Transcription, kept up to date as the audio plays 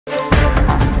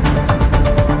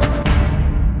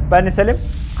Бәріне сәлем.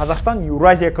 Қазақстан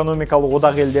Еуразия экономикалық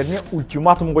одақ елдеріне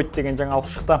ультиматум қойды деген жаңалық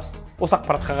шықты. Осы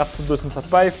ақпаратқа қатысты досым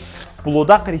Сатпаев, бұл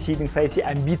одақ Ресейдің саяси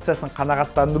амбициясын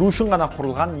қанағаттандыру үшін ғана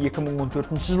құрылған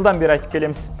 2014 жылдан бері айтып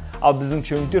келеміз. Ал біздің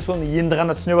шенеуніктер соны енді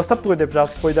ғана түсіне бастапты ғой деп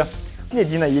жазып қойды. Міне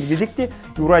Дина Елгезекте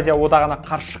Еуразия одағына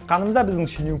қарсы шыққанымызда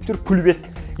біздің шенеуніктер күліп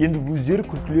еді. Енді өздері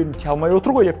күлкілерін тия алмай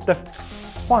отыр ғой депті.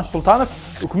 Қуаныш Сұлтанов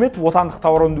үкімет отандық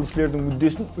тауар өндірушілердің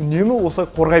мүддесін үнемі осылай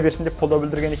қорғай берсін деп қолдау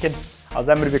білдірген екен. Ал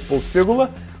Әмірбек Болысбекұлы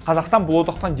Қазақстан бұл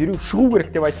одақтан дереу шығу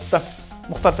керек деп айтыпты.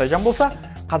 Мұхтар Тайжан болса,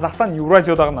 Қазақстан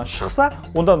Еуразия одағынан шықса,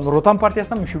 онда Нұр Отан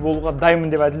партиясына мүше болуға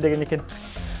дайынмын деп әзілдеген екен.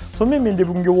 Сонымен менде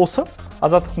бүгінге осы.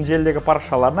 Азаттықтың желідегі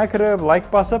парақшаларына кіріп, лайк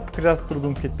басып, пікір жазып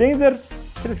тұруды ұмытып кетпеңіздер.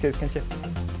 Келесі кездескенше.